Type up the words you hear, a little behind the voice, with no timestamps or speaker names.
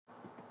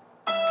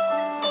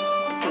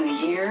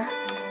year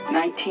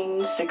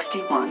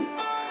 1961.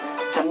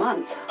 The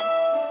month,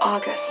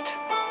 August.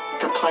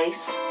 The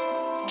place,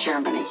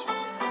 Germany.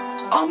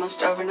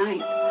 Almost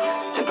overnight,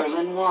 the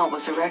Berlin Wall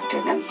was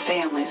erected and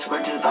families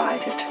were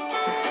divided.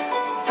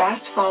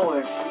 Fast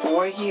forward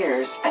 4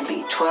 years and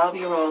meet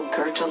 12-year-old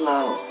Goethe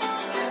Low.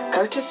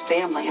 Goethe's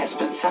family has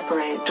been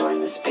separated during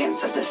the span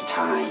of this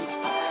time.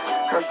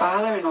 Her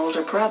father and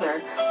older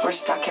brother were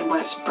stuck in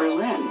West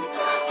Berlin,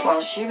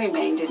 while she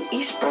remained in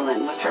East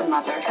Berlin with her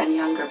mother and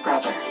younger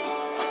brother.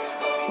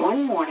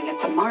 One morning at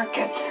the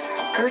market,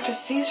 Goethe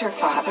sees her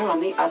father on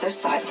the other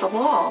side of the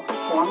wall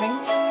performing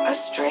a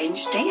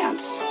strange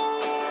dance.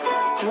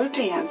 Through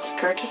dance,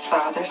 Goethe's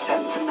father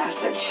sends a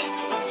message.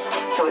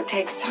 Though it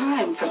takes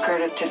time for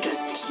Goethe to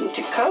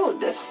decode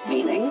this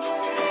meaning,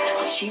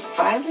 she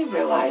finally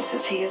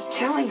realizes he is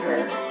telling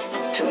her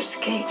to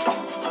escape.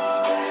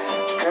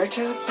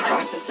 Goethe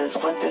processes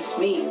what this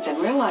means and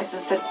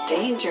realizes the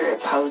danger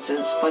it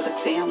poses for the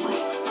family.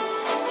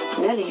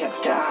 Many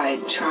have died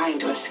trying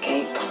to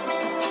escape.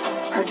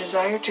 Her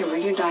desire to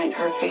reunite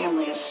her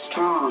family is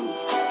strong,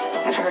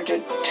 and her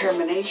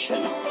determination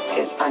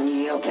is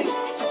unyielding.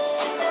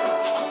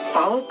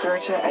 Follow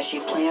Goethe as she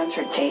plans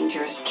her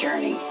dangerous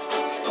journey.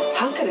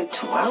 How can a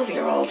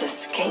 12-year-old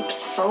escape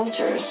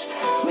soldiers,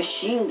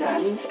 machine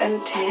guns,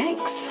 and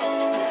tanks?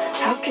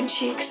 How can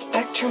she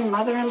expect her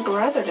mother and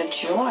brother to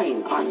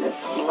join on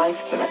this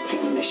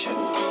life-threatening mission?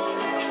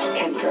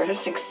 Can Goethe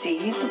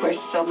succeed where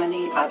so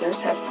many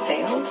others have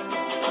failed?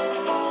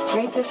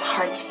 Read this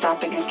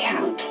heart-stopping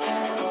account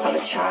of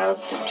a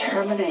child's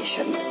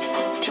determination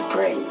to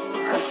bring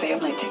her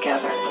family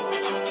together.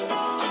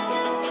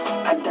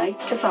 A Night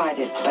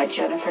Divided by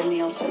Jennifer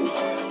Nielsen,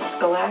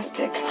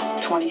 Scholastic,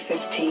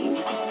 2015.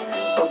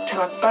 Book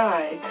talk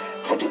by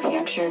the New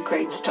Hampshire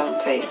Great Stone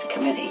Face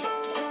Committee.